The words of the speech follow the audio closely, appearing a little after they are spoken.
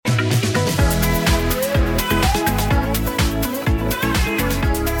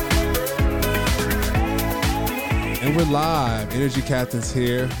live. Energy Captains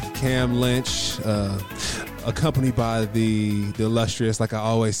here. Cam Lynch, accompanied by the illustrious, like I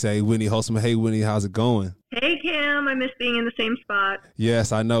always say, Whitney Holzman. Hey, Whitney, how's it going? Hey, Cam. I miss being in the same spot.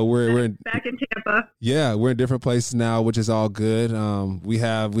 Yes, I know. We're back in Tampa. Yeah, we're in different places now, which is all good. We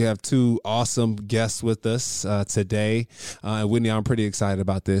have two awesome guests with us today. Whitney, I'm pretty excited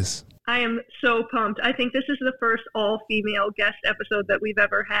about this. I am so pumped. I think this is the first all-female guest episode that we've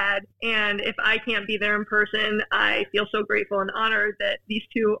ever had. And if I can't be there in person, I feel so grateful and honored that these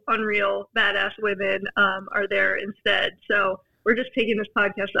two unreal, badass women are there instead. So we're just taking this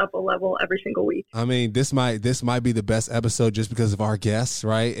podcast up a level every single week. I mean, this might be the best episode just because of our guests,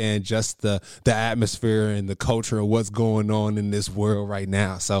 right? And just the atmosphere and the culture of what's going on in this world right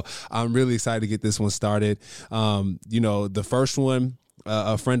now. So I'm really excited to get this one started. The first one,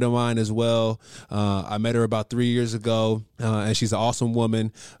 a friend of mine as well. I met her about 3 years ago, and she's an awesome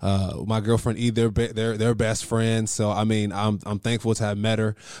woman. My girlfriend, either they're best friends. So I mean, I'm thankful to have met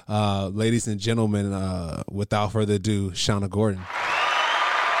her. Ladies and gentlemen, without further ado, Shauna Gordon.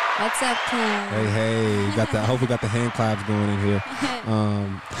 What's up, Cam? Hey, I hope we got the hand claps going in here.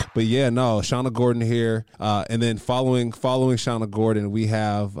 But yeah, no, Shauna Gordon here. And then following Shauna Gordon, we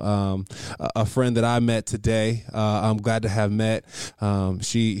have a friend that I met today. I'm glad to have met.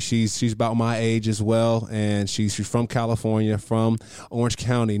 She's about my age as well, and she's from California, from Orange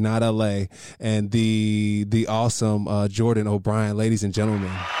County, not LA. And the awesome Jordan O'Brien, ladies and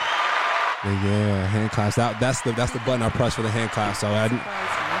gentlemen. Yeah, hand claps. That's the button I pressed for the hand claps. So I didn't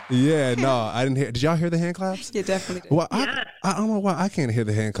hear. Did y'all hear the hand claps? Yeah, definitely did. Well, I don't know why I can't hear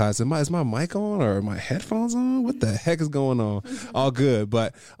the hand claps. Is my mic on or my headphones on? What the heck is going on? All good,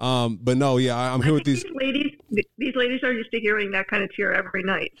 but no, yeah, I'm here with these ladies. These ladies are used to hearing that kind of cheer every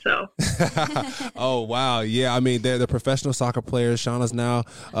night. So. Oh wow, yeah. I mean, they're professional soccer players. Shauna's now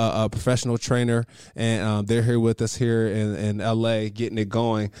a professional trainer, and they're here with us here in LA, getting it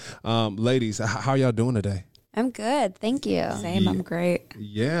going. Ladies, how are y'all doing today? I'm good, thank you. Same, I'm great.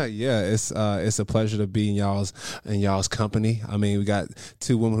 Yeah. It's a pleasure to be in y'all's company. I mean, we got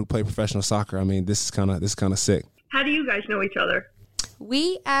two women who play professional soccer. I mean, this is kind of sick. How do you guys know each other?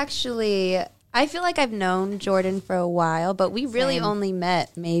 We actually, I feel like I've known Jordan for a while, but we really only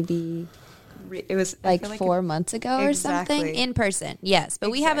met maybe it was like 4 months ago or something in person. Yes,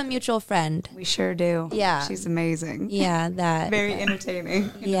 but we have a mutual friend. We sure do. Yeah, she's amazing. Yeah, very entertaining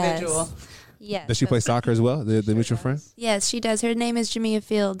individual. Yes. Does she play soccer as well? The mutual friend? Yes, she does. Her name is Jamia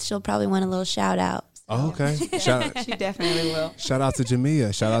Fields. She'll probably want a little shout out. Oh, okay. She definitely will. Shout out to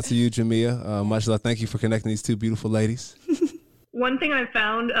Jamia. Shout out to you, Jamia. Much love. Thank you for connecting these two beautiful ladies. One thing I've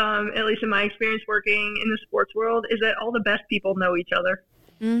found, at least in my experience working in the sports world, is that all the best people know each other.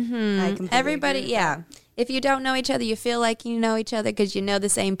 Mm-hmm. Everybody, yeah. If you don't know each other, you feel like you know each other because you know the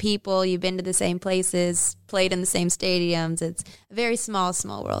same people, you've been to the same places, played in the same stadiums. It's a very small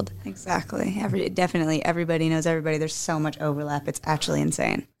world. Exactly. Definitely everybody knows everybody. There's so much overlap. It's actually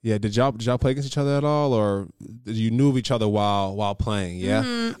insane. Yeah. Did y'all play against each other at all, or you knew of each other while playing? Yeah.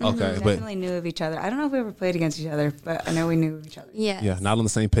 Mm-hmm, okay. We definitely knew of each other. I don't know if we ever played against each other, but I know we knew of each other. Yeah. Yeah. Not on the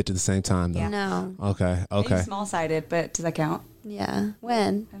same pitch at the same time, though. Yeah. No. Okay. Maybe small-sided, but does that count? Yeah.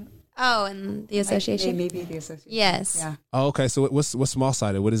 When? Oh, in the association? Maybe the association. Yes. Yeah. Oh, okay. So what's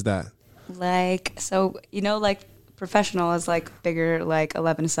small-sided? What is that? Like professional is like bigger, like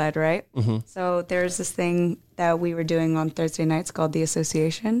 11-a-side, right? Mm-hmm. So there's this thing that we were doing on Thursday nights called the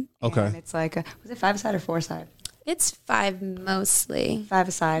association. Okay. And it's like, was it 5-a-side or 4-a-side? It's 5 mostly.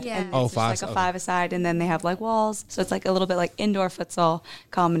 5-a-side. Yeah. And Oh, it's five. just like a 5-a-side, and then they have like walls. So it's like a little bit like indoor futsal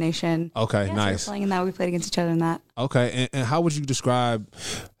combination. Okay, yeah, nice. So we're playing in that. We played against each other in that. Okay, and how would you describe?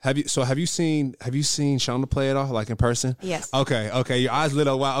 Have you seen Shauna play at all, like in person? Yes. Okay. Your eyes lit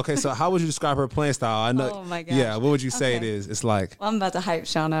up. Wow. Okay, so how would you describe her playing style? I know. Oh my gosh. Yeah. What would you say it Okay. is? It's like. Well, I'm about to hype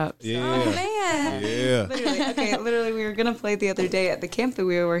Shauna up. So. Yeah. Oh, man. Yeah. Literally, we were gonna play the other day at the camp that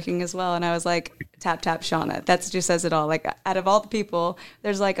we were working as well, and I was like, tap Shauna. That just says it all. Like, out of all the people,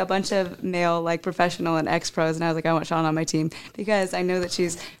 there's like a bunch of male like professional and ex-pros, and I was like, I want Shauna on my team because I know that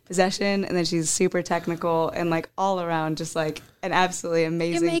she's possession, and then she's super technical and like all around just like an absolutely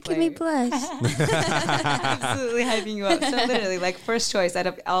amazing You're making player. me blush. Absolutely hyping you up. So literally, like first choice out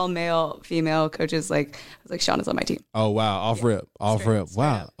of all male, female coaches, like I was like, Shauna's on my team. Oh wow! Off rip.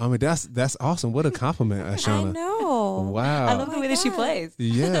 Wow. I mean, that's awesome. What a compliment, Shauna. I know. Wow. I love the way that she plays.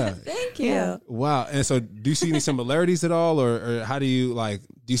 Yeah. Thank you. Yeah. Wow. And so, do you see any similarities at all, or how do you like?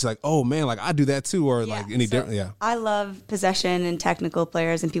 Do you see like, oh man, like I do that too, or like any different? Yeah. I love possession and technical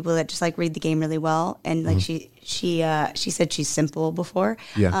players and people that just like read the game really well. And like she said she's simple before.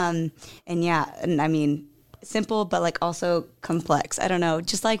 Yeah. And I mean, simple, but like also complex. I don't know,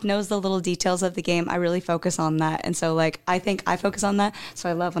 just like knows the little details of the game. I really focus on that. And so like, I think I focus on that. So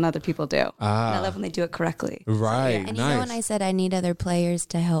I love when other people do. And I love when they do it correctly. Right. And nice. you know, when I said I need other players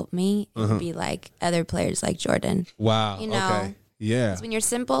to help me, it would be like other players like Jordan. Wow. You know, okay. Yeah. when you're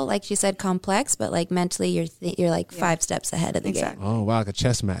simple, like you said, complex, but like mentally, you're like 5 steps ahead of the game. Oh, wow. Like a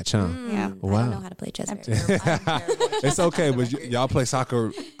chess match, huh? Yeah. Wow. I don't know how to play chess. Very well. It's okay, but y'all play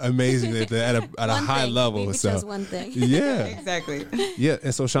soccer amazingly at a high level. We so chose one thing. yeah, Exactly. yeah.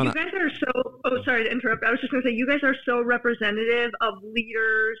 And so, You Shauna, guys are so, sorry to interrupt. I was just going to say, you guys are so representative of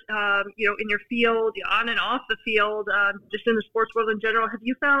leaders, in your field, on and off the field, just in the sports world in general. Have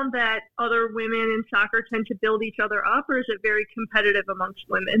you found that other women in soccer tend to build each other up, or is it very competitive amongst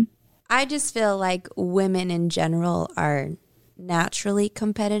women? I just feel like women in general are naturally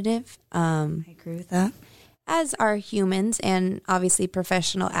competitive. I agree with that. As are humans and obviously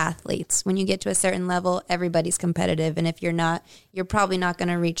professional athletes. When you get to a certain level, everybody's competitive. And if you're not, you're probably not going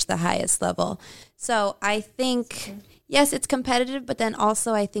to reach the highest level. So I think, yes, it's competitive, but then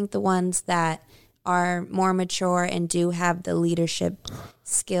also I think the ones that are more mature and do have the leadership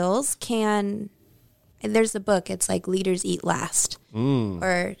skills can, there's a book, it's like Leaders Eat Last.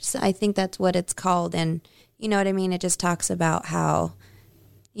 Or so I think that's what it's called. And you know what I mean? It just talks about how,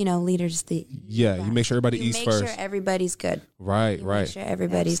 leaders, you make sure everybody eats first. Make sure everybody's good. Right. Make sure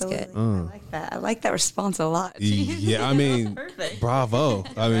everybody's Absolutely. good. I like that. I like that response a lot. Yeah, I mean, bravo.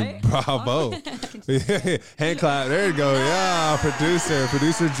 I mean, bravo. Hand clap. There you go. Yeah,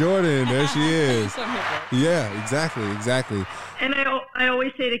 producer Jordan. There she is. Yeah, exactly. And I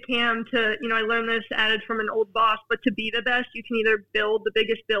always say to Cam I learned this adage from an old boss, but to be the best, you can either build the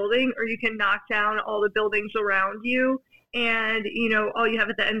biggest building or you can knock down all the buildings around you. And, all you have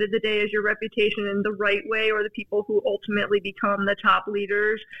at the end of the day is your reputation in the right way, or the people who ultimately become the top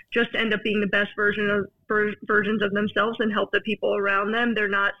leaders just end up being the best versions of themselves and help the people around them. They're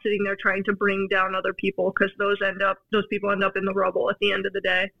not sitting there trying to bring down other people, because those people end up in the rubble at the end of the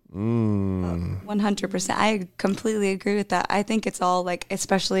day. 100%. I completely agree with that. I think it's all like,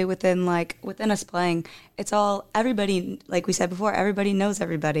 especially within us playing, it's all everybody, like we said before, everybody knows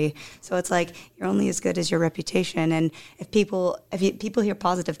everybody. So it's like you're only as good as your reputation. And if people hear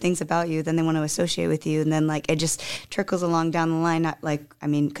positive things about you, then they want to associate with you. And then like it just trickles along down the line.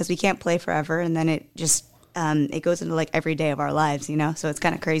 Because we can't play forever, and then it just it goes into like every day of our lives, So it's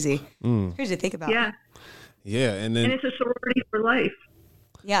kind of crazy. It's crazy to think about. Yeah, and it's a sorority for life.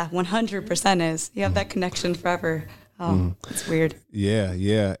 Yeah, 100% is. You have that connection forever. Oh, it's weird.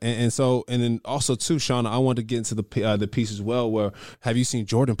 Yeah. And then also too, Shauna, I wanted to get into the piece as well. Where have you seen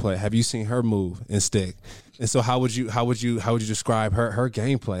Jordan play? Have you seen her move and stick? And so how would you describe her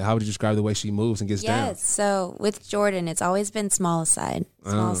gameplay? How would you describe the way she moves and gets down? Yes. So with Jordan, it's always been small-sided,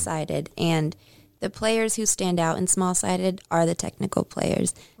 and the players who stand out in small-sided are the technical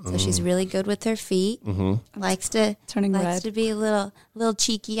players. So she's really good with her feet. Likes to be a little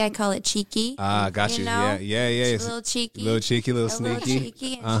cheeky. I call it cheeky. Got you. Yeah. She's a little cheeky, little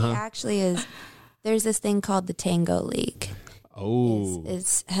sneaky. And she actually is. There's this thing called the Tango League. Oh,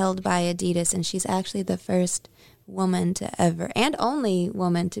 it's held by Adidas, and she's actually the first woman to ever and only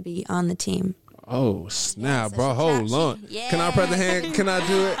woman to be on the team. Oh snap, so bro! Hold on. Yeah. Can I press the hand? Can I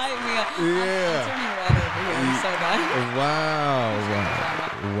do it?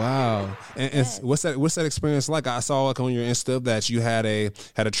 Wow. And what's that experience like? I saw like on your Insta that you had a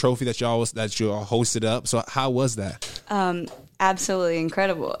trophy that you hosted up. So how was that? Absolutely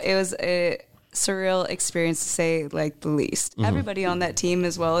incredible. It was a surreal experience, to say like the least. Everybody on that team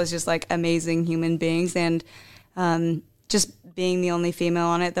as well is just like amazing human beings, and just being the only female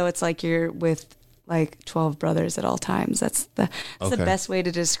on it, though, it's like you're with like 12 brothers at all times. That's the best way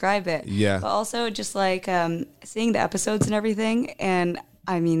to describe it. Yeah. But also just like seeing the episodes and everything. And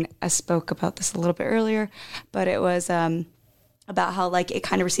I mean, I spoke about this a little bit earlier, but it was about how like it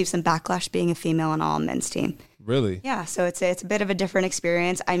kind of received some backlash being a female on all men's team. Really? Yeah, so it's a bit of a different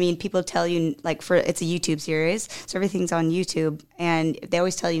experience. I mean, people tell you, like, it's a YouTube series, so everything's on YouTube, and they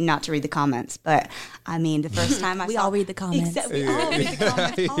always tell you not to read the comments. But, I mean, the first time we all read the comments. We all read the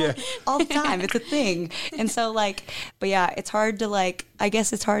comments all the time. It's a thing. And so, like, but yeah, it's hard to, like, I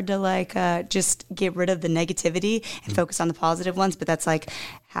guess it's hard to, like, just get rid of the negativity and focus on the positive ones, but that's, like,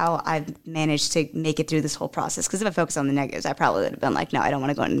 how I've managed to make it through this whole process. Because if I focused on the negatives, I probably would have been like, no, I don't want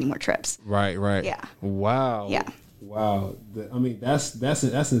to go on any more trips. Right. Yeah. Wow. Yeah. Wow. I mean, that's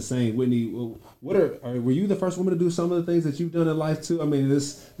insane. Whitney, were you the first woman to do some of the things that you've done in life too? I mean,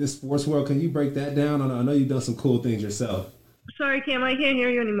 this sports world, can you break that down? I know you've done some cool things yourself. Sorry, Cam, I can't hear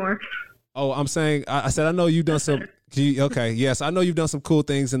you anymore. Oh, I'm saying, I said, I know you've done some. Okay, yes, I know you've done some cool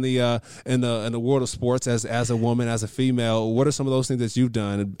things in the world of sports as a woman, as a female. What are some of those things that you've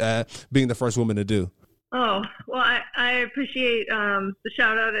done, being the first woman to do? Oh, well, I appreciate the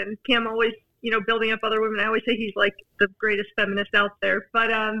shout out, and Cam always, building up other women. I always say he's like the greatest feminist out there. But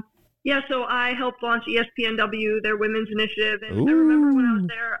yeah, so I helped launch ESPNW, their women's initiative, and I remember when I was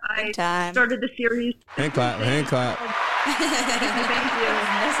there, I started the series. Hand clap. Thank you.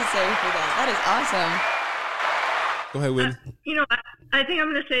 Necessary for that. That is awesome. Go ahead, Whitney. I think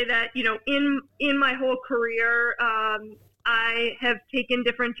I'm going to say that, in my whole career, I have taken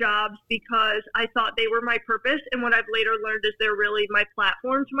different jobs because I thought they were my purpose. And what I've later learned is they're really my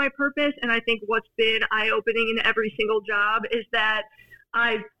platform to my purpose. And I think what's been eye-opening in every single job is that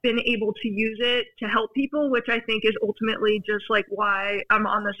I've been able to use it to help people, which I think is ultimately just like why I'm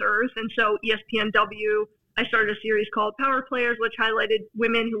on this earth. And so ESPNW, I started a series called Power Players, which highlighted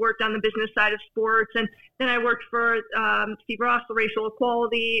women who worked on the business side of sports. And then I worked for Steve Ross, the Racial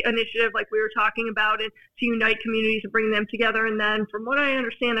Equality Initiative, like we were talking about, and to unite communities and bring them together. And then from what I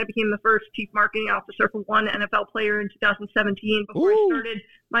understand, I became the first chief marketing officer for one NFL player in 2017 before I started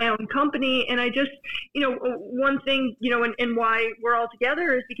my own company. And I just, one thing, and why we're all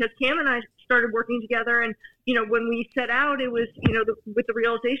together is because Cam and I started working together. And, when we set out, it was, with the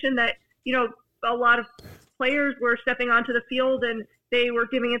realization that, a lot of players were stepping onto the field and they were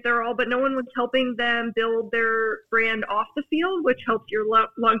giving it their all, but no one was helping them build their brand off the field, which helps your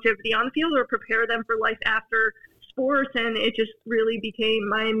longevity on the field or prepare them for life after sports. And it just really became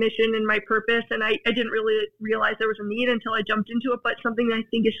my mission and my purpose. And I didn't really realize there was a need until I jumped into it. But something that I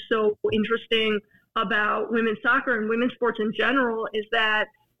think is so interesting about women's soccer and women's sports in general is that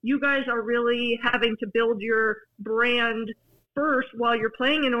you guys are really having to build your brand first while you're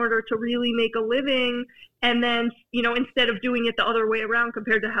playing in order to really make a living. And then, instead of doing it the other way around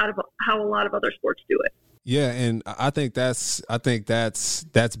compared to how a lot of other sports do it. Yeah, and I think that's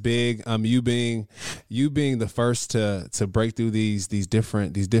big. You being the first to break through these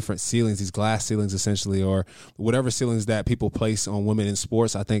different ceilings, these glass ceilings essentially, or whatever ceilings that people place on women in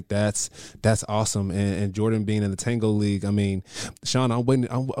sports. I think that's awesome. And Jordan being in the Tango League. I mean, Sean, I'm waiting.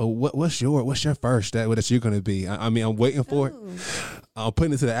 What's your first that you're going to be? I'm waiting for it. I'm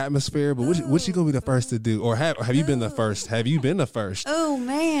putting it to the atmosphere. But what you going to be the first to do, or have you been the first? Have you been the first? Oh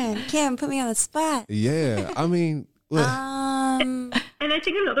man, Cam, put me on the spot. Yeah. I mean, and I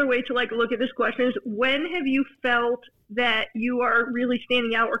think another way to look at this question is, when have you felt that you are really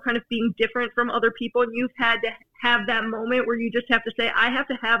standing out or kind of being different from other people, and you've had to have that moment where you just have to say, I have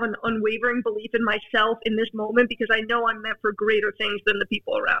to have an unwavering belief in myself in this moment because I know I'm meant for greater things than the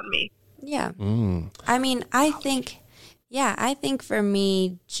people around me. Yeah. I mean, I think for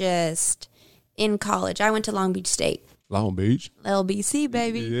me, just in college, I went to Long Beach State. Long Beach. LBC,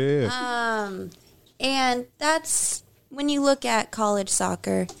 baby. Yeah. And that's when you look at college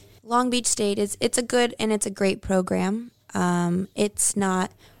soccer, Long Beach State it's a good and it's a great program. It's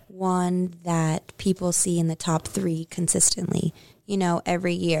not one that people see in the top 3 consistently,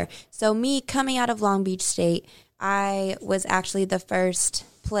 every year. So me coming out of Long Beach State, I was actually the first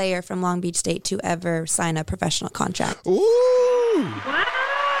player from Long Beach State to ever sign a professional contract. Ooh! Wow!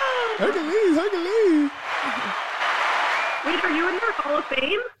 Hercules! Wait, are you in their Hall of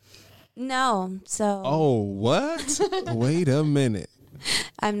Fame? No, so. Oh, what? Wait a minute.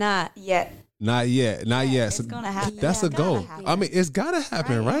 I'm not yet. Not yet. It's So gonna happen. that's a goal. I mean, it's gotta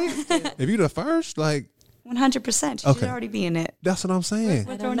happen, right? If you're the first, 100%. You should already be in it. That's what I'm saying.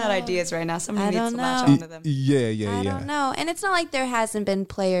 We're throwing out ideas right now. Somebody needs to know. latch onto them. Yeah. I don't know. And it's not like there hasn't been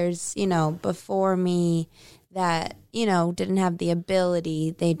players, before me that, didn't have the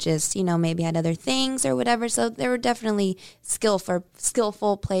ability. They just, maybe had other things or whatever. So there were definitely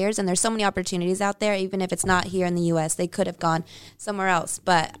skillful players, and there's so many opportunities out there. Even if it's not here in the U.S., they could have gone somewhere else.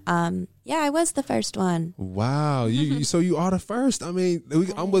 But yeah, I was the first one. Wow, so you are the first. I mean,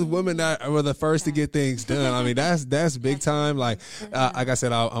 I'm with women that were the first to get things done. I mean, that's big time. Like I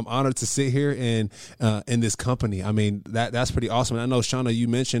said, I'm honored to sit here in this company. I mean, that's pretty awesome. And I know, Shauna, you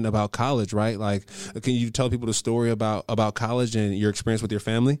mentioned about college, right? Can you tell people the story about college and your experience with your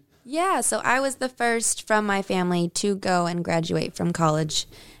family? Yeah, so I was the first from my family to go and graduate from college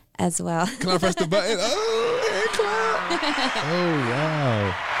as well. Can I press the button? Oh, and clap. Oh,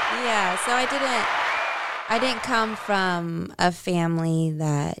 wow. Yeah, so I didn't come from a family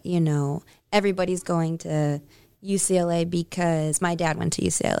that, everybody's going to UCLA because my dad went to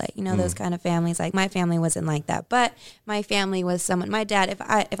UCLA. Those kind of families. Like, my family wasn't like that. But my family was my dad, if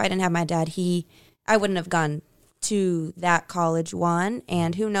I didn't have my dad, I wouldn't have gone to that college one,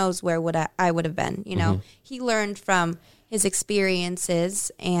 and who knows where I would have been. He learned from his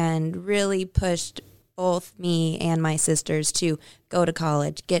experiences and really pushed both me and my sisters to go to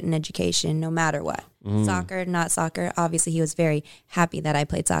college, get an education, no matter what. Soccer, not soccer. Obviously, he was very happy that I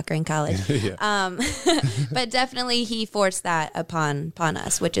played soccer in college. But definitely he forced that upon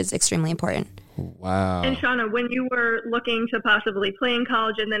us, which is extremely important. Wow. And Shauna, when you were looking to possibly play in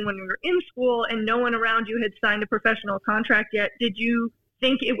college and then when you were in school and no one around you had signed a professional contract yet, did you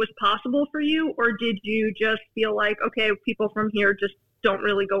think it was possible for you, or did you just feel like, okay, people from here just don't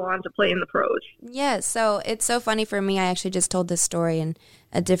really go on to play in the pros? Yeah, so it's so funny for me. I actually just told this story in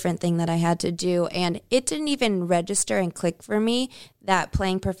a different thing that I had to do, and it didn't even register and click for me that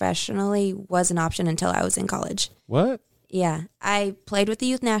playing professionally was an option until I was in college. What? Yeah, I played with the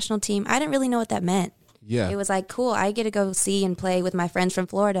youth national team. I didn't really know what that meant. Yeah. It was like, cool, I get to go see and play with my friends from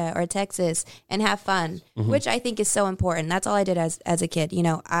Florida or Texas and have fun, which I think is so important. That's all I did as a kid. You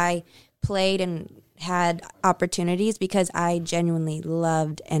know, I played and had opportunities because I genuinely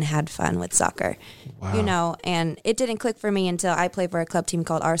loved and had fun with soccer. Wow. You know, and it didn't click for me until I played for a club team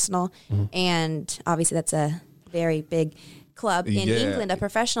called Arsenal. And obviously that's a very big club in England, a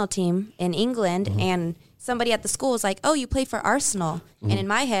professional team in England. And somebody at the school was like, oh, you play for Arsenal. And in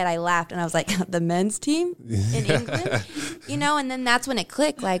my head, I laughed and I was like, the men's team in England? You know, and then that's when it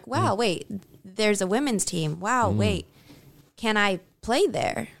clicked, like, wow, wait, there's a women's team. Wow, wait, can I play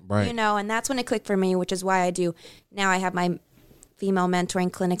there? Right. You know, and that's when it clicked for me, which is why I do, now I have my female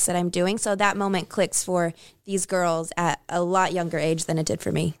mentoring clinics that I'm doing. So that moment clicks for these girls at a lot younger age than it did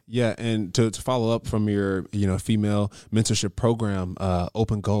for me. Yeah, and to follow up from your female mentorship program,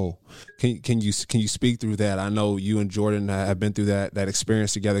 Open Goal, can you speak through that? I know you and Jordan have been through that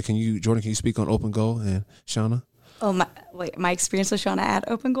experience together. Jordan, can you speak on Open Goal, and Shauna? Oh, my experience with Shauna at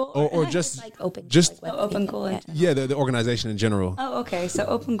Open Goal? Or just Like Open just like Open Goal. yeah, the organization in general. Oh, okay. So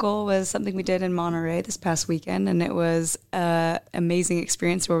Open Goal was something we did in Monterey this past weekend, and it was an amazing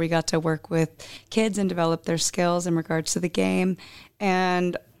experience where we got to work with kids and develop their skills in regards to the game.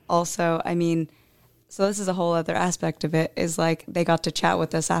 And also, I mean, so this is a whole other aspect of it, is like they got to chat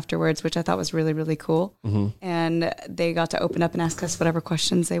with us afterwards, which I thought was really, really cool. And they got to open up and ask us whatever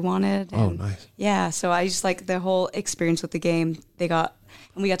questions they wanted. And Oh, nice. yeah, so I just like the whole experience with the game. We got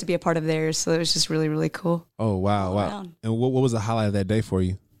to be a part of theirs, so it was just really, really cool. Oh, wow. around. And what was the highlight of that day for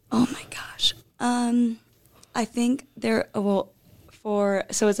you? Oh my gosh. I think so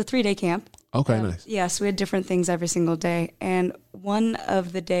it's a 3-day camp. Okay, nice. Yeah, so we had different things every single day. And one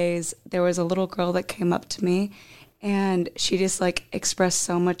of the days, there was a little girl that came up to me, and she just like expressed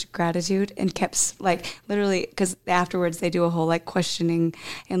so much gratitude and kept like literally, because afterwards they do a whole like questioning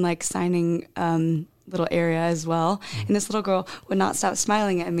and like signing little area as well. And this little girl would not stop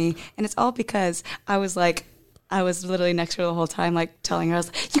smiling at me. And it's all because I was literally next to her the whole time, like telling her, I was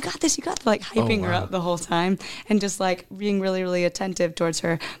like, you got this, like hyping her up the whole time and just like being really, really attentive towards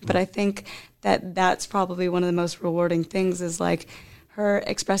her. But I think that that's probably one of the most rewarding things, is like her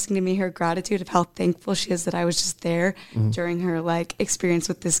expressing to me her gratitude of how thankful she is that I was just there during her like experience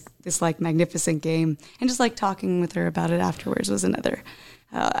with this like magnificent game, and just like talking with her about it afterwards was another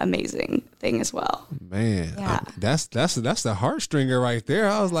amazing thing as well. Man, Yeah. that's the heartstringer right there.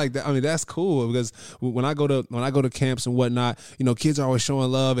 I was like, I mean, that's cool, because when I go to camps and whatnot, kids are always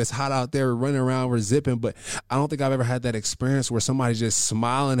showing love. It's hot out there, we're running around, we're zipping, but I don't think I've ever had that experience where somebody's just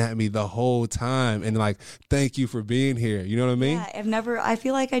smiling at me the whole time and like, thank you for being here. You know what I mean? Yeah, I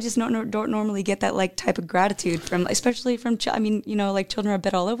feel like I just don't normally get that like type of gratitude from, especially from, like children are a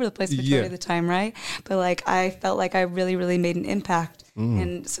bit all over the place majority of the time, right? But like, I felt like I really, really made an impact.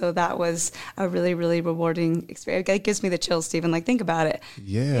 And so that was a really, really rewarding experience. It gives me the chills to even like think about it.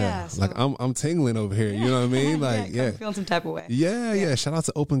 Yeah. So- Like I'm tingling over here. You know what I mean? Like, yeah. I'm feeling some type of way. Yeah. Shout out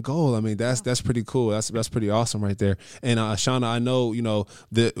to Open Goal. I mean, that's pretty cool. That's pretty awesome right there. And Shauna, I know,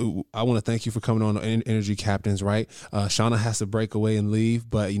 I want to thank you for coming on Energy Captains, right? Shauna has to break away and leave,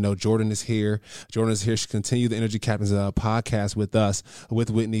 but Jordan is here. She continue the Energy Captains podcast with us, with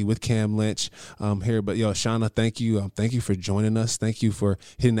Whitney, with Cam Lynch here. But Shauna, thank you. Thank you for joining us. Thank you for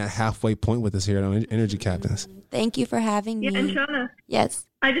hitting that halfway point with us here on Energy Captains. Thank you for having me. Yeah, and Shauna, Yes.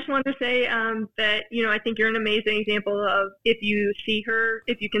 I just want to say that, I think you're an amazing example of, if you see her,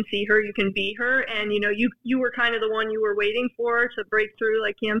 if you can see her, you can be her. And, you were kind of the one you were waiting for to break through,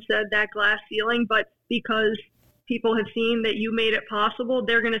 like Cam said, that glass ceiling. But because people have seen that you made it possible,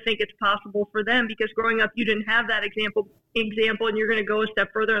 they're going to think it's possible for them, because growing up, you didn't have that example, and you're going to go a step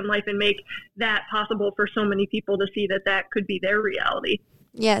further in life and make that possible for so many people to see that could be their reality.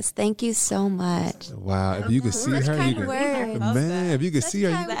 Yes, thank you so much. Wow, if you could see Such her, kind you could, words. man, if you could see her,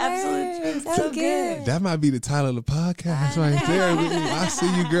 you Kind absolute words. truth. So So good. that might be the title of the podcast right there. I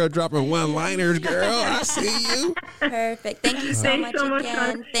see you, girl, dropping one-liners, girl. I see you. Perfect. Thank you so Thanks much so much, again.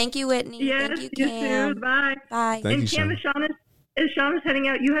 Connor. Thank you, Whitney. Yes, Thank you, you Cam. too. Bye. Bye. Thank you, And Cam, Shauna. as Shauna's heading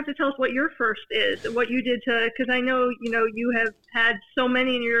out, you have to tell us what your first is, what you did because I know, you have had so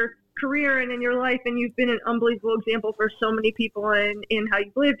many in your career and in your life, and you've been an unbelievable example for so many people in how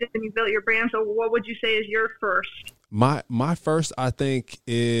you've lived and you built your brand. So what would you say is your first? My first, I think,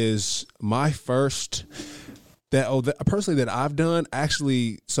 is my first personally that I've done.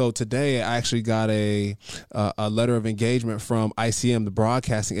 Actually, so today I actually got a letter of engagement from ICM, the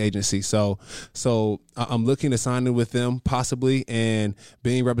broadcasting agency. So I'm looking to sign in with them possibly, and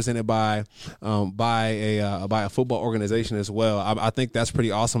being represented by a football organization as well. I think that's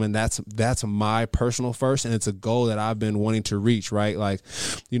pretty awesome, and that's my personal first, and it's a goal that I've been wanting to reach. Right, like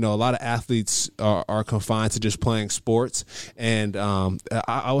a lot of athletes are confined to just playing sports, and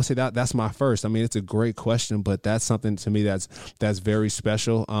I would say that's my first. I mean, it's a great question, but that's something to me that's very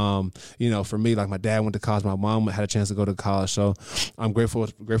special. For me, like my dad went to college, my mom had a chance to go to college, so I'm grateful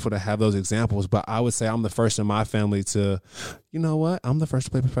to have those examples. But I would say I'm the first in my family to, I'm the first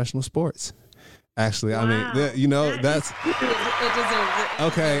to play professional sports. Actually, Wow. I mean, that's It deserves it.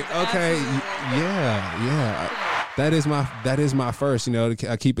 okay. Yeah. That is my first.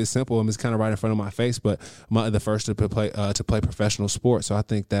 I keep it simple. I'm just kind of right in front of my face, but the first to play professional sports. So I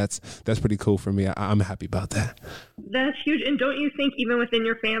think that's pretty cool for me. I'm happy about that. That's huge. And don't you think even within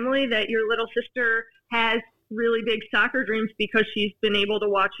your family that your little sister has really big soccer dreams because she's been able to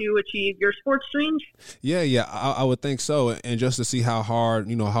watch you achieve your sports dreams? Yeah, I would think so. And just to see how hard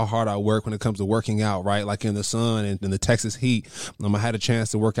I work when it comes to working out, right? Like in the sun and in the Texas heat. I had a chance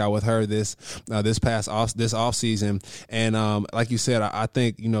to work out with her this off season, and like you said, I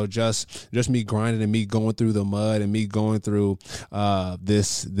think just me grinding and me going through the mud and me going through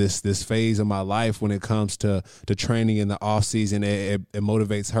this phase of my life when it comes to training in the off season, it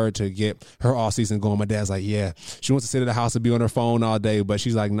motivates her to get her off season going. My dad's like, yeah. She wants to sit at the house and be on her phone all day, but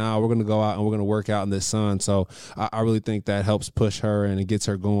she's like, nah, we're going to go out and we're going to work out in the sun. So I really think that helps push her and it gets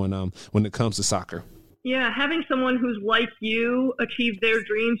her going when it comes to soccer. Yeah, having someone who's like you achieve their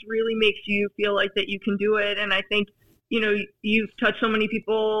dreams really makes you feel like that you can do it. And I think, you've touched so many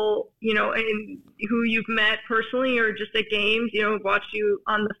people, and who you've met personally or just at games, watched you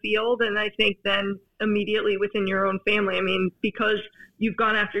on the field. And I think then immediately within your own family, I mean, because you've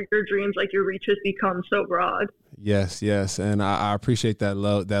gone after your dreams, like your reach has become so broad. Yes. And I appreciate that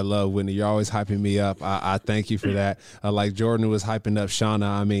love, Whitney. You're always hyping me up. I thank you for that. Like Jordan was hyping up Shauna.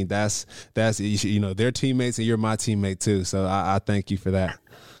 I mean, that's they're teammates and you're my teammate too. So I thank you for that.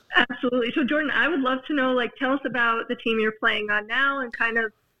 Absolutely. So Jordan, I would love to know, tell us about the team you're playing on now and kind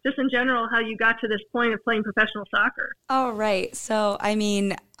of just in general, how you got to this point of playing professional soccer. All right. So, I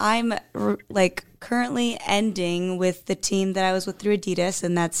mean, I'm currently ending with the team that I was with through Adidas,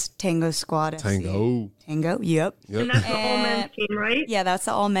 and that's Tango Squad. Tango. Yep. And that's the all men's team, right? Yeah, that's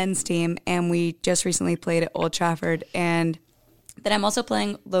the all men's team. And we just recently played at Old Trafford. And then I'm also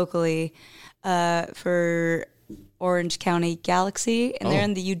playing locally for Orange County Galaxy, and they're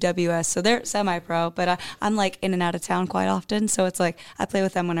in the UWS, so they're semi-pro, but I'm in and out of town quite often, so it's I play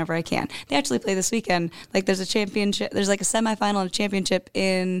with them whenever I can. They actually play this weekend. There's a championship, there's a semi-final and a championship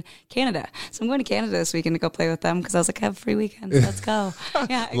in Canada, so I'm going to Canada this weekend to go play with them because I was I have a free weekend, so let's go.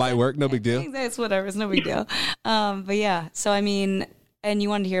 Yeah, light work, no big deal. It's whatever, it's no big deal. But yeah, so I mean, and you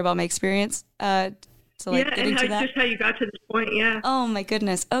wanted to hear about my experience, so yeah, get and into that. Just how you got to this point, yeah. Oh my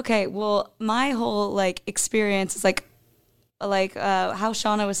goodness. Okay, well, my whole experience is how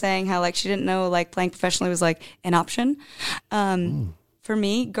Shauna was saying how she didn't know playing professionally was an option. For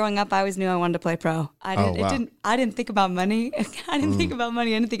me, growing up, I always knew I wanted to play pro. I didn't think about money. I didn't think about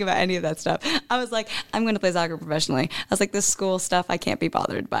money. I didn't think about any of that stuff. I was I'm going to play soccer professionally. I was this school stuff, I can't be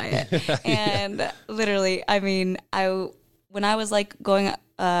bothered by it. And literally, I mean, when I was going,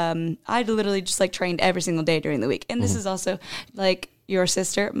 I literally just trained every single day during the week. And this is also your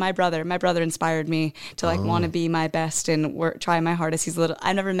sister, my brother inspired me to want to be my best and try my hardest.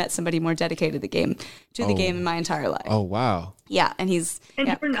 I've never met somebody more dedicated to the game in my entire life. Oh, wow. Yeah. And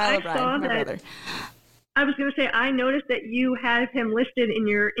Jordan, Kyle I O'Brien, saw my that. brother. I was going to say, I noticed that you have him listed in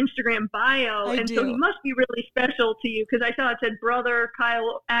your Instagram bio, I and do. so he must be really special to you because I saw it said brother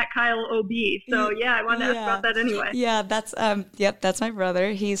Kyle at Kyle OB. So yeah, I wanted to ask about that anyway. Yeah, that's that's my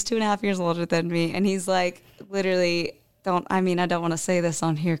brother. He's 2.5 years older than me, and he's literally I don't want to say this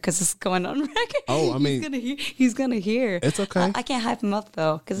on here because it's going on record. Oh, I mean, he's gonna hear. It's okay. I can't hype him up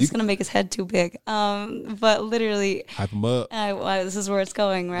though because it's gonna make his head too big. But literally, hype him up. This is where it's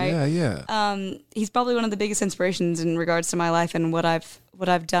going, right? Yeah. He's probably one of the biggest inspirations in regards to my life and what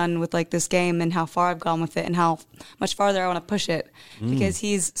I've done with like this game and how far I've gone with it and how much farther I want to push it because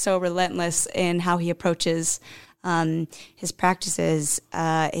he's so relentless in how he approaches his practices,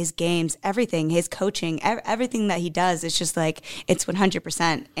 his games, everything, his coaching, everything that he does. It's just like, it's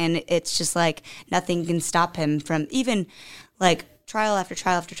 100%. And it's just like, nothing can stop him from even like trial after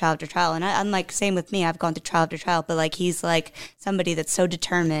trial after trial after trial. And I'm like, same with me. I've gone through trial after trial, but like, he's like somebody that's so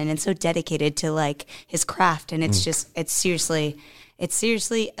determined and so dedicated to like his craft. And it's just, it's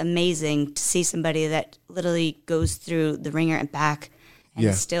seriously amazing to see somebody that literally goes through the ringer and back and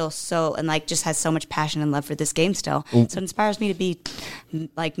is still so, and like just has so much passion and love for this game still. So it inspires me to be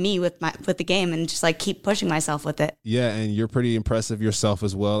like me with the game and just like keep pushing myself with it. Yeah, and you're pretty impressive yourself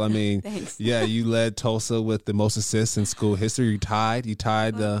as well. I mean, Thanks. Yeah, you led Tulsa with the most assists in school history. You tied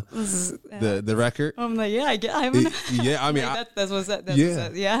the record. I'm like, yeah, I mean, that's what's that.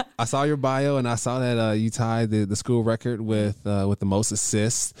 Yeah. I saw your bio and I saw that you tied the school record with the most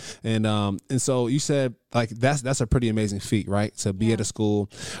assists, and so you said like that's a pretty amazing feat, right? To be at a school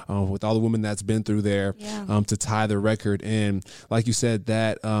with all the women that's been through there, to tie the record, and like you said,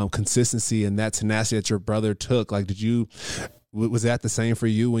 that consistency and that tenacity that your brother took. Like, was that the same for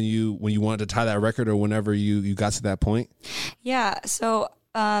you when you wanted to tie that record, or whenever you got to that point? Yeah.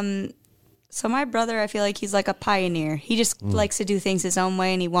 So my brother, I feel like he's like a pioneer. He just likes to do things his own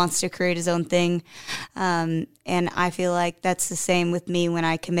way and he wants to create his own thing. And I feel like that's the same with me when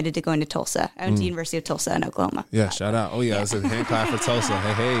I committed to going to Tulsa. I went to University of Tulsa in Oklahoma. Yeah, shout out. Oh, yeah, it's a hand clap for Tulsa.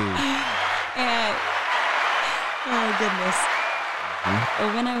 Hey. And, oh, goodness.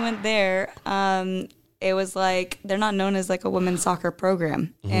 But when I went there, it was like, they're not known as like a women's soccer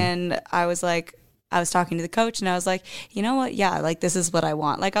program. And I was talking to the coach and I was like, you know what? Yeah, like this is what I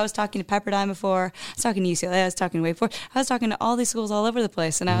want. Like I was talking to Pepperdine before, I was talking to UCLA, I was talking to Wake Forest, I was talking to all these schools all over the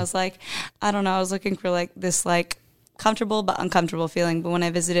place. And I was like, I don't know, I was looking for like this like comfortable but uncomfortable feeling. But when I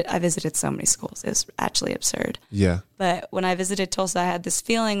visited so many schools. It was actually absurd. Yeah. But when I visited Tulsa, I had this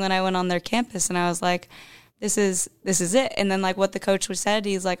feeling when I went on their campus and I was like, this is it. And then like what the coach said,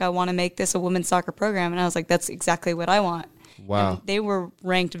 he's like, I want to make this a women's soccer program. And I was like, that's exactly what I want. Wow. And they were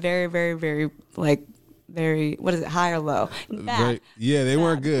ranked very, very, very, what is it, high or low? Bad. They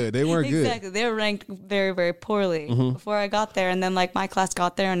weren't good. They weren't good. Exactly. They were ranked very, very poorly before I got there. And then like my class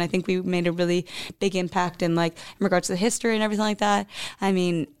got there and I think we made a really big impact in regards to the history and everything like that. I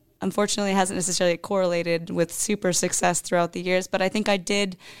mean, unfortunately it hasn't necessarily correlated with super success throughout the years, but I think I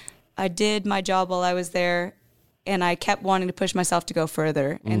did my job while I was there. And I kept wanting to push myself to go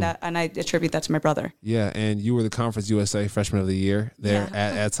further, and I attribute that to my brother. Yeah, and you were the Conference USA Freshman of the Year there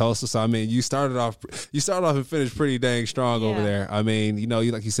at Tulsa. So I mean, you started off and finished pretty dang strong over there. I mean,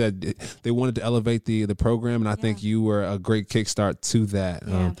 like you said, they wanted to elevate the program, and I think you were a great kickstart to that.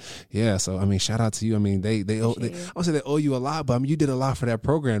 So I mean, shout out to you. I mean, I don't say they owe you a lot, but I mean, you did a lot for that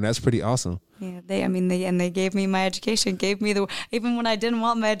program. That's pretty awesome. Yeah, they gave me my education, even when I didn't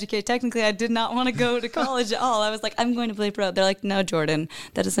want my education. Technically, I did not want to go to college at all. I was like, I'm going to play pro. They're like, no, Jordan,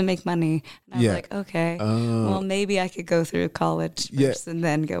 that doesn't make money. And I was like, okay, well, maybe I could go through college first and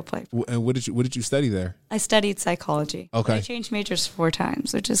then go play pro. And what did you study there? I studied psychology. Okay. I changed majors 4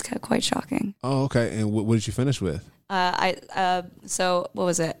 times, which is quite shocking. Oh, okay. And what did you finish with? So what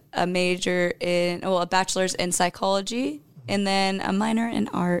was it? A bachelor's in psychology and then a minor in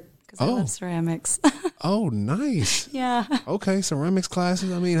art. I love ceramics. Oh, nice. Yeah. Okay, ceramics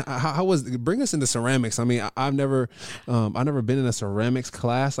classes. I mean, how was? Bring us into ceramics. I mean, I've never been in a ceramics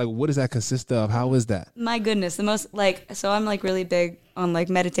class. Like, what does that consist of? How is that? My goodness, the most so I'm really big on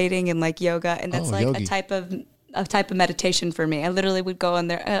meditating and yoga, and that's yogi. a type of meditation for me. I literally would go in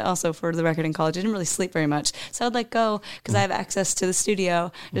there, also for the record in college, I didn't really sleep very much. So I'd go, because I have access to the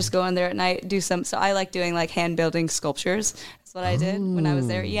studio, just go in there at night, do so I like doing hand building sculptures. That's what I did when I was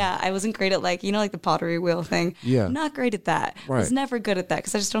there. Yeah, I wasn't great at the pottery wheel thing. Yeah. Not great at that. Right. I was never good at that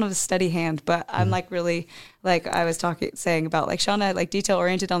because I just don't have a steady hand, but I'm really, I was saying about Shauna, detail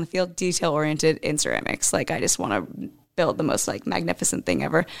oriented on the field, detail oriented in ceramics. I just want to build the most magnificent thing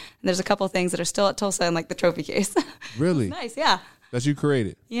ever. And there's a couple of things that are still at Tulsa in the trophy case. Really? Nice, yeah. That you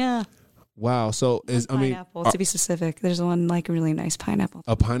created? Yeah. Wow. So pineapple, to be specific. There's one really nice pineapple.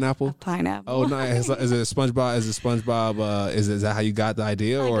 A pineapple? A pineapple. Oh, nice. Is it SpongeBob? Is that how you got the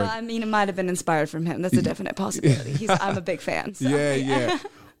idea? Or it might have been inspired from him. That's a definite possibility. I'm a big fan. So, yeah.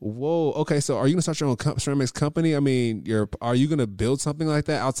 Whoa. Okay. So are you gonna start your own ceramics company? I mean, are you gonna build something like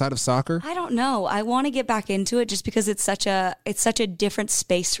that outside of soccer? I don't know. I want to get back into it just because it's such a different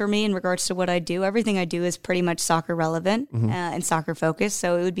space for me in regards to what I do. Everything I do is pretty much soccer relevant and soccer focused.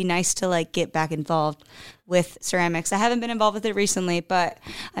 So it would be nice to like get back involved with ceramics. I haven't been involved with it recently, but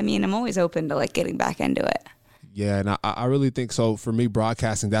I mean, I'm always open to like getting back into it. Yeah, and I really think so. For me,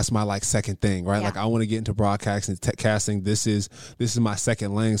 broadcasting, that's my like second thing, right? Yeah. Like I want to get into broadcasting, casting. This is my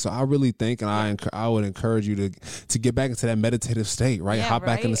second lane. So I really think, and I would encourage you to get back into that meditative state, right? Yeah, Hop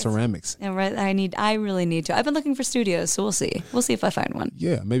back right? into ceramics. Yeah, right. I really need to. I've been looking for studios, so we'll see. We'll see if I find one.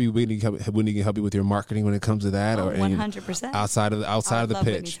 Yeah, maybe Whitney can help you with your marketing when it comes to that, or 100%. outside of the pitch.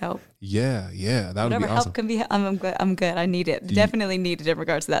 Whitney's help. Yeah, that would Whatever be awesome. help can be. I'm good. I need it. Definitely need it in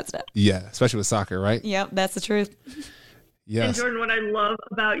regards to that stuff. Yeah, especially with soccer, right? Yep, that's the truth. Yes. And Jordan, what I love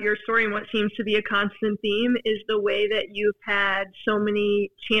about your story and what seems to be a constant theme is the way that you've had so many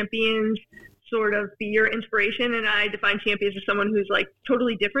champions sort of be your inspiration. And I define champions as someone who's like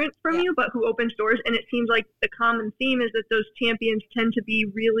totally different from you, but who opens doors. And it seems like the common theme is that those champions tend to be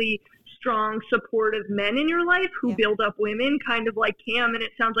really strong, supportive men in your life who build up women, kind of like Cam. And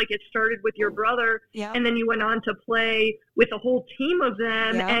it sounds like it started with your brother. Yeah. And then you went on to play with a whole team of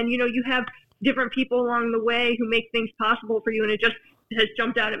them. Yeah. And, you know, you have different people along the way who make things possible for you. And it just has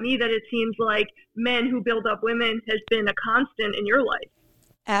jumped out at me that it seems like men who build up women has been a constant in your life.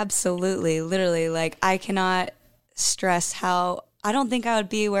 Absolutely. Literally. Like, I cannot stress how I don't think I would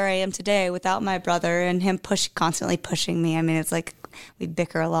be where I am today without my brother and him constantly pushing me. I mean, it's like we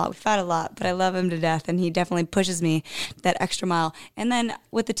bicker a lot, we fight a lot, but I love him to death. And he definitely pushes me that extra mile. And then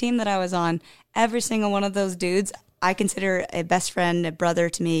with the team that I was on, every single one of those dudes, I consider a best friend, a brother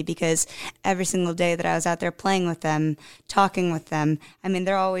to me, because every single day that I was out there playing with them, talking with them, I mean,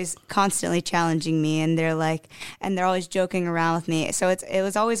 they're always constantly challenging me, and they're always joking around with me. So it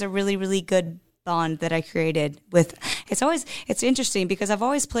was always a really, really good bond that I created with. It's interesting because I've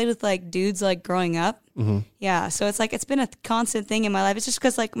always played with like dudes like growing up. Mm-hmm. Yeah. So it's like, it's been a constant thing in my life. It's just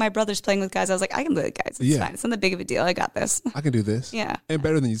because like my brother's playing with guys. I was like, I can play with guys. It's fine. It's not that big of a deal. I got this. I can do this. Yeah. And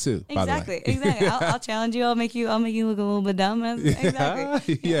better than you too, by the way. Exactly. I'll challenge you. I'll make you look a little bit dumb.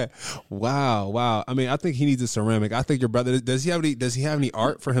 Exactly. Yeah. Wow. I mean, I think he needs a ceramic. I think your brother, does he have any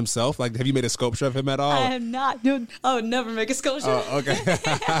art for himself? Like, have you made a sculpture of him at all? I have not. Dude, I would never make a sculpture. Oh,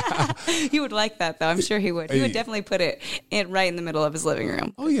 okay. He would like that though. I'm sure he would. He would definitely put it right in the middle of his living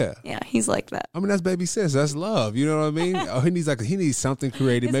room. Oh yeah. Yeah. He's like that. I mean, that's baby sis. That's love. You know what I mean? Oh, he needs something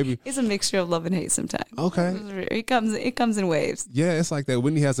creative. Maybe it's a mixture of love and hate sometimes. Okay. It comes in waves. Yeah, it's like that.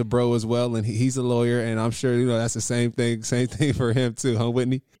 Whitney has a bro as well, and he's a lawyer, and I'm sure that's the same thing for him too, huh,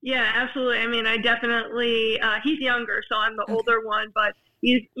 Whitney? Yeah, absolutely. I mean, I definitely. He's younger, so I'm the older one, but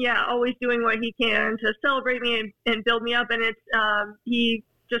he's always doing what he can to celebrate me and build me up. And it's he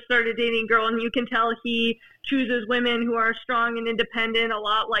just started dating a girl, and you can tell he chooses women who are strong and independent, a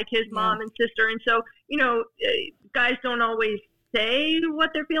lot like his mom and sister. And so, guys don't always say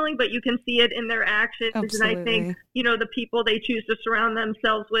what they're feeling, but you can see it in their actions. Absolutely. And I think, the people they choose to surround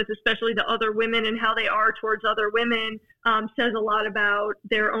themselves with, especially the other women and how they are towards other women, says a lot about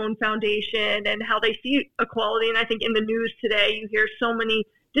their own foundation and how they see equality. And I think in the news today, you hear so many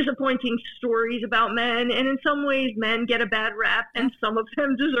disappointing stories about men, and in some ways men get a bad rap, and some of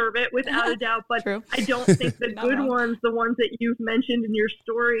them deserve it without a doubt, but true. I don't think the good ones, the ones that you've mentioned in your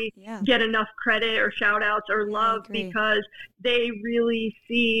story, get enough credit or shout outs or love, because they really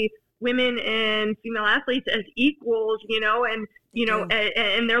see women and female athletes as equals, and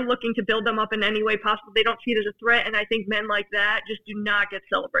and they're looking to build them up in any way possible. They don't see it as a threat, and I think men like that just do not get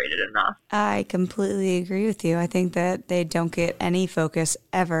celebrated enough. I completely agree with you. I think that they don't get any focus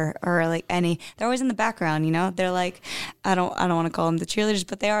ever, or like any. They're always in the background, They're like, I don't want to call them the cheerleaders,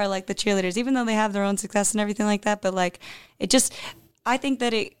 but they are like the cheerleaders, even though they have their own success and everything like that. But like, it just. I think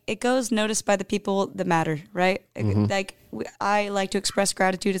that it goes noticed by the people that matter, right? Mm-hmm. Like, I like to express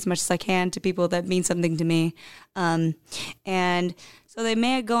gratitude as much as I can to people that mean something to me. And so they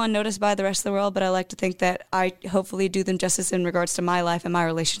may go unnoticed by the rest of the world, but I like to think that I hopefully do them justice in regards to my life and my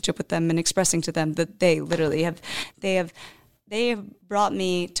relationship with them, and expressing to them that they literally they have brought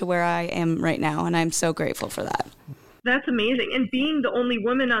me to where I am right now, and I'm so grateful for that. That's amazing. And being the only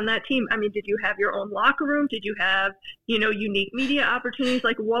woman on that team, I mean, did you have your own locker room? Did you have, unique media opportunities?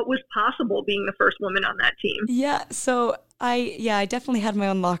 Like, what was possible being the first woman on that team? Yeah. So I definitely had my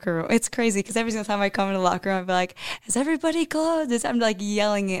own locker room. It's crazy because every single time I come in the locker room, I'm like, is everybody closed? I'm like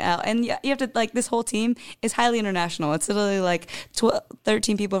yelling it out. And you have to, like, this whole team is highly international. It's literally like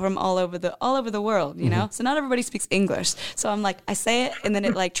 13 people from all over the world, you know? So not everybody speaks English. So I'm like, I say it, and then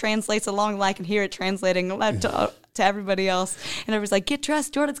it like translates along, like, I can hear it translating to everybody else. And everybody's like, get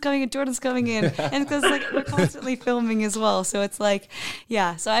dressed, Jordan's coming in. And because like we're constantly filming as well. So it's like,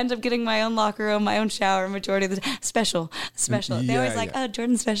 yeah. So I ended up getting my own locker room, my own shower, majority of the special. They always like, oh,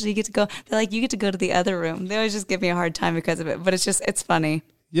 Jordan's special, you get to go. They're like, you get to go to the other room. They always just give me a hard time because of it. But it's funny.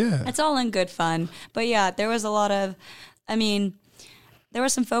 Yeah. It's all in good fun. But yeah, there was a lot of, there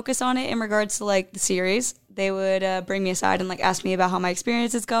was some focus on it in regards to like the series. They would bring me aside and like ask me about how my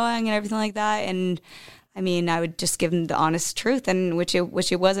experience is going and everything like that. And I would just give them the honest truth, and which it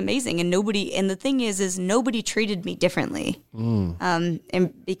was amazing. And the thing is nobody treated me differently.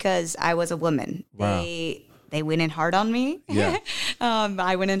 And because I was a woman, wow. They went in hard on me. Yeah.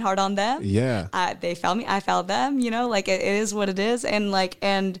 I went in hard on them. Yeah. They fouled me. I fouled them. Like it is what it is.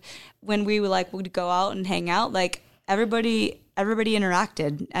 And when we would go out and hang out, like everybody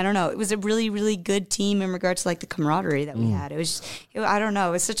interacted. I don't know. It was a really, really good team in regards to like the camaraderie that we had. It was, I don't know.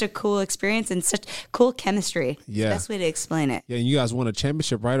 It was such a cool experience and such cool chemistry. Yeah. It's the best way to explain it. Yeah. And you guys won a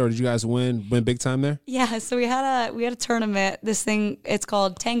championship, right? Or did you guys win big time there? Yeah. So we had a tournament. This thing, it's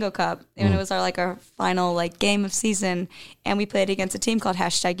called Tango Cup. And it was our final like game of season. And we played against a team called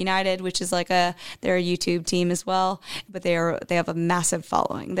 #United, which is they're a YouTube team as well. But they have a massive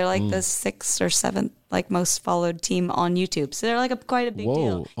following. They're like the 6th or 7th most followed team on YouTube. So they're quite a big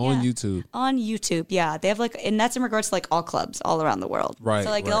deal. On YouTube. On YouTube, yeah. They have and that's in regards to all clubs all around the world. Right.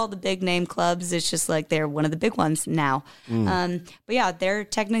 So all the big name clubs, it's just they're one of the big ones now. But yeah, they're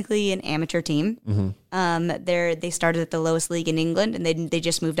technically an amateur team. They started at the lowest league in England, and they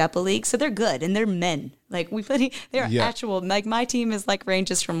just moved up a league. So they're good, and they're men. They're actual, my team is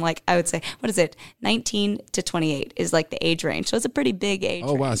ranges from I would say, what is it? 19 to 28 is the age range. So it's a pretty big age range.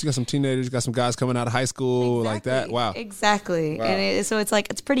 Oh, wow. So you got some teenagers, you got some guys coming out of high school like that. Wow. Exactly. Wow. And so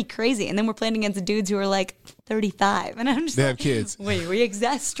it's pretty crazy. And then we're playing against dudes who are 35. And I'm just they have kids. Wait, we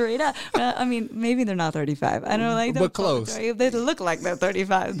exact straight up. Maybe they're not 35. I don't know. But close. They look like they're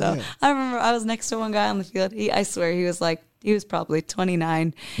 35 though. Yeah. I remember I was next to one guy on the field. I swear he was probably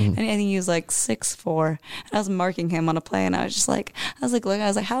 29, and I think he was 6'4". And I was marking him on a play, and I was like,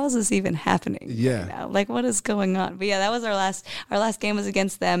 how is this even happening? Yeah. Right now? What is going on? But yeah, that was our last game was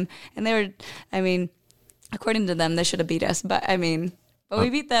against them, and they were, according to them, they should have beat us, but we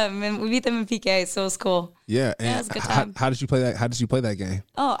beat them, and we beat them in PK, so it was cool. Yeah, and it was a good time. How did you play that? How did you play that game?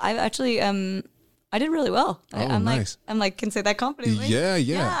 Oh, I actually I did really well. Nice. Can say that confidently. Yeah.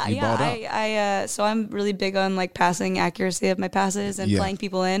 You balled out. So I'm really big on passing accuracy of my passes and playing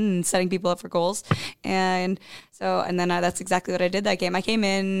people in and setting people up for goals. And then that's exactly what I did that game. I came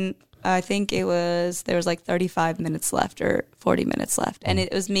in, I think there was 35 minutes left or 40 minutes left. And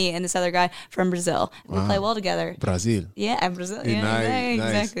it was me and this other guy from Brazil. Wow. We play well together. Brazil. Yeah, Brazil. Yeah, nice.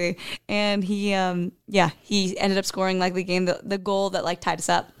 Exactly. And he ended up scoring the game, the goal that tied us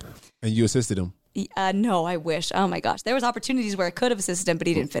up. And you assisted him. No, I wish. Oh my gosh, there was opportunities where I could have assisted him, but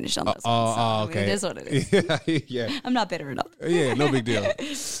he didn't finish on those. Okay. It is what it is. Yeah. I'm not bitter enough. Yeah, no big deal.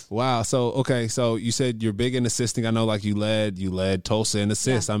 Wow. So you said you're big in assisting. I know you led Tulsa in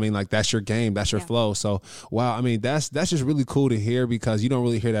assists. Yeah. That's your game. That's your flow. So wow. that's just really cool to hear, because you don't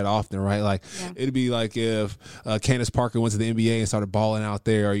really hear that often, right? It'd be if Candace Parker went to the NBA and started balling out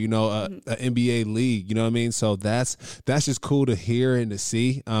there, or an NBA league. You know what I mean? So that's just cool to hear and to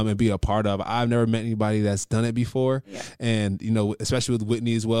see and be a part of. I've never met anybody that's done it before, and especially with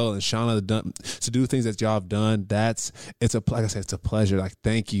Whitney as well and Shauna to do things that y'all have done. It's a pleasure.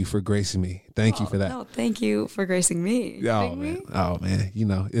 Thank you for gracing me. Thank you for that. No, thank you for gracing me. Oh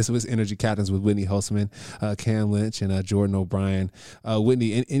man. This was Energy Captains with Whitney Holzman, Cam Lynch, and Jordan O'Brien.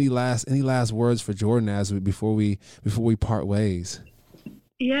 Whitney, any last words for Jordan before we part ways?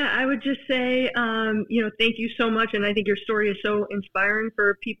 Yeah, I would just say, thank you so much. And I think your story is so inspiring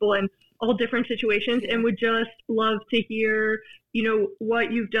for people in all different situations, and would just love to hear,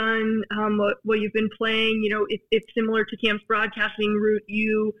 what you've done, what you've been playing. If similar to Cam's broadcasting route,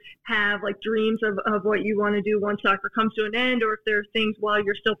 you have dreams of what you want to do once soccer comes to an end, or if there are things while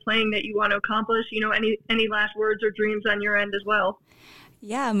you're still playing that you want to accomplish, any last words or dreams on your end as well.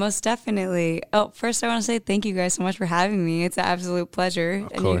 Yeah, most definitely. Oh, first I want to say thank you guys so much for having me. It's an absolute pleasure.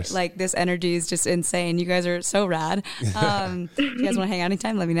 Of course. And this energy is just insane. You guys are so rad. If you guys want to hang out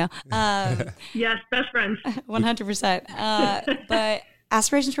anytime, let me know. Yes, best friends. 100%. But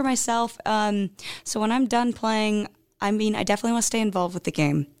aspirations for myself. So when I'm done playing, I definitely want to stay involved with the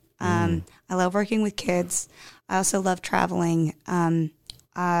game. I love working with kids. I also love traveling. And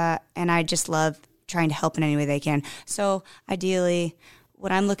I just love trying to help in any way they can. So ideally,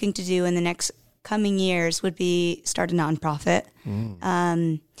 what I'm looking to do in the next coming years would be start a nonprofit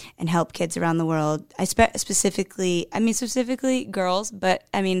and help kids around the world. Specifically girls, but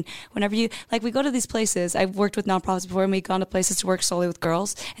I mean, whenever we go to these places, I've worked with nonprofits before and we've gone to places to work solely with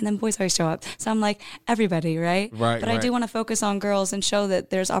girls, and then boys always show up. So I'm like, everybody, right? But I do want to focus on girls and show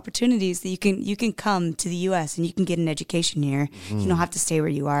that there's opportunities that you can come to the U.S. and you can get an education here. You don't have to stay where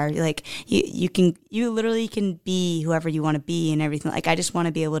you are. Like you literally can be whoever you want to be and everything. Like I just want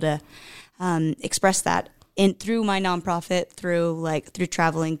to be able to express that through my nonprofit, through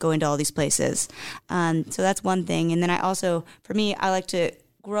traveling, going to all these places. So that's one thing. And then for me, I like to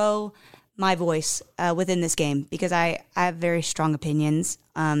grow my voice within this game because I have very strong opinions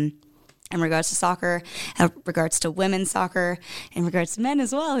in regards to soccer, in regards to women's soccer, in regards to men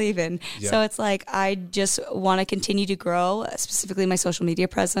as well even. Yeah. So it's like I just want to continue to grow, specifically my social media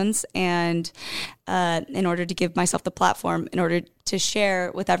presence, and in order to give myself the platform, in order to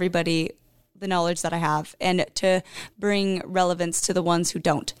share with everybody the knowledge that I have, and to bring relevance to the ones who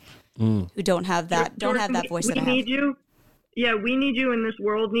don't have that voice that I have. We need you. Yeah, we need you, and this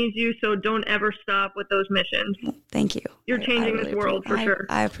world needs you. So don't ever stop with those missions. Thank you. You're changing this world for sure.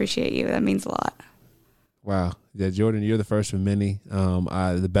 I appreciate you. That means a lot. Wow. Yeah, Jordan, you're the first of many.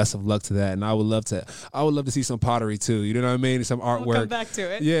 The best of luck to that, and I would love to see some pottery too. You know what I mean? Some artwork. We'll come back to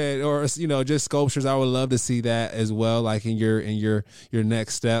it. Yeah, or just sculptures. I would love to see that as well. Like in your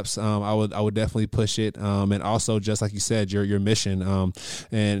next steps, I would definitely push it. And also, just like you said, your mission,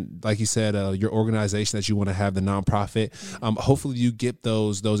 and like you said, your organization that you want to have, the nonprofit. Hopefully, you get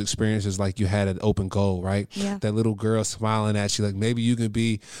those experiences like you had at Open Goal, right? Yeah. That little girl smiling at you, like maybe you could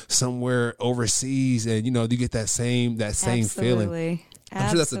be somewhere overseas, and you get that same feeling. I'm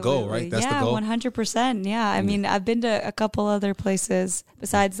sure that's the goal, right? That's the goal. 100%. Yeah. I mean, I've been to a couple other places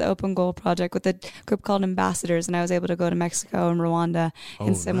besides the Open Goal Project with a group called Ambassadors, and I was able to go to Mexico and Rwanda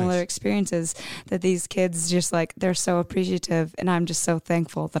and similar experiences that these kids just they're so appreciative, and I'm just so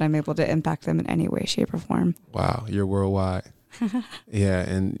thankful that I'm able to impact them in any way, shape, or form. Wow. You're worldwide. Yeah,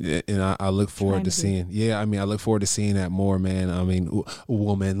 and I look forward to seeing. Yeah, I mean, I look forward to seeing that more, man. I mean,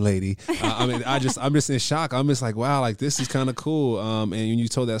 woman, lady. I'm just in shock. I'm just like, wow, like this is kind of cool. And when you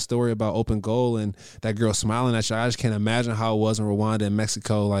told that story about Open Goal and that girl smiling at you, I just can't imagine how it was in Rwanda and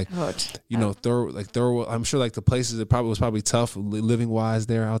Mexico. Like, thorough. I'm sure like the places it was probably tough living wise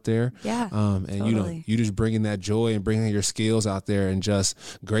there out there. Yeah. And totally. You just bringing that joy and bringing your skills out there and just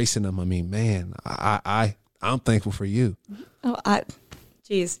gracing them. I mean, man, I'm thankful for you. Oh,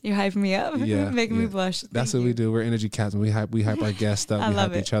 geez, you're hyping me up. Yeah, making me blush. That's what we do. We're Energy Captain. We hype our guests up. We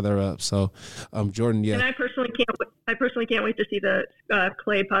hype each other up. So, Jordan, yeah. And I personally can't wait to see the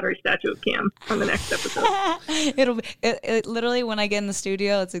clay pottery statue of Cam on the next episode. It literally, when I get in the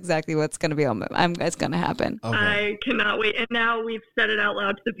studio, it's exactly what's going to be on. It's going to happen. Okay. I cannot wait. And now we've said it out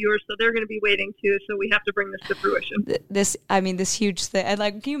loud to the viewers, so they're going to be waiting too. So we have to bring this to fruition. This huge thing.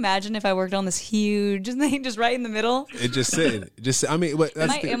 Can you imagine if I worked on this huge thing just right in the middle? It just sitting. I mean,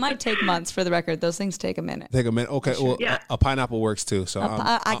 it might take months. For the record, those things take a minute. Okay. Well, yeah. A pineapple works too. So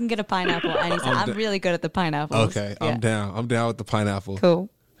I can get a pineapple anytime. I'm really good at the pineapple. Okay, yeah. I'm down. I'm down with the pineapple.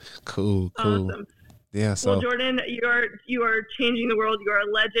 Cool. Awesome. Yeah. So, well, Jordan, you are changing the world. You are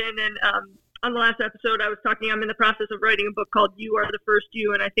a legend. And on the last episode, I'm in the process of writing a book called "You Are the First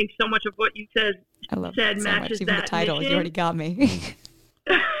You," and I think so much of what you said matches much. Even that the title. mission. You already got me.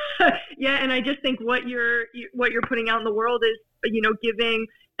 Yeah, and I just think what you're putting out in the world is, giving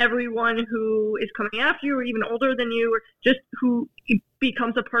everyone who is coming after you or even older than you or just who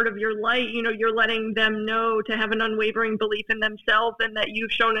becomes a part of your light, you're letting them know to have an unwavering belief in themselves and that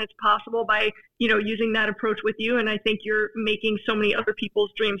you've shown it's possible by, using that approach with you. And I think you're making so many other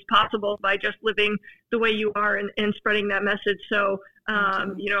people's dreams possible by just living the way you are and spreading that message. So,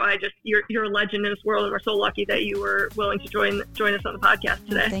 you're a legend in this world, and we're so lucky that you were willing to join us on the podcast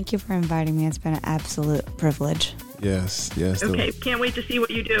today. Thank you for inviting me. It's been an absolute privilege. Yes. Okay, can't wait to see what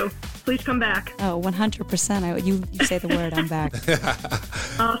you do. Please come back. Oh, 100%. You say the word, I'm back.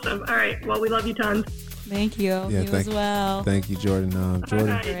 Awesome. All right. Well, we love you tons. Thank you. Yeah, you as well. Thank you, Jordan. Jordan.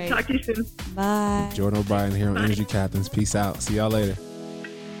 All right. Talk to you soon. Bye. Jordan O'Brien here on Energy Captains. Peace out. See y'all later.